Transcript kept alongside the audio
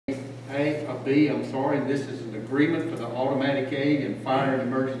and this is an agreement for the automatic aid and fire and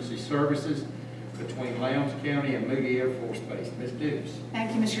emergency services between Lowndes County and Moody Air Force Base. Ms. Dukes.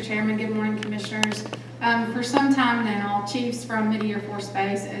 Thank you, Mr. Chairman. Good morning, Commissioners. For some time now, chiefs from Moody Air Force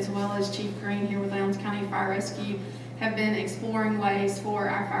Base, as well as Chief Green here with Lowndes County Fire Rescue, have been exploring ways for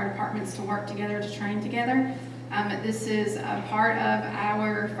our fire departments to work together, to train together. This is a part of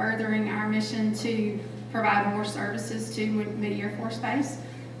our furthering our mission to provide more services to Moody Air Force Base.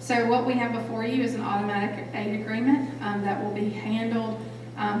 So what we have before you is an automatic aid agreement that will be handled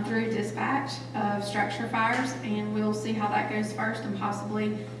through dispatch of structure fires, and we'll see how that goes first and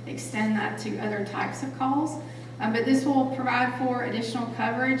possibly extend that to other types of calls. But this will provide for additional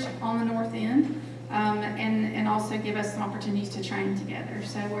coverage on the north end and also give us some opportunities to train together.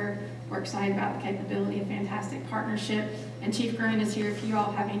 So we're excited about the capability, a fantastic partnership, and Chief Green is here if you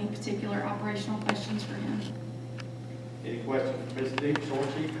all have any particular operational questions for him. Any questions for Ms. Dukes or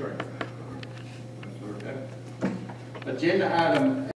Chief Green? Agenda item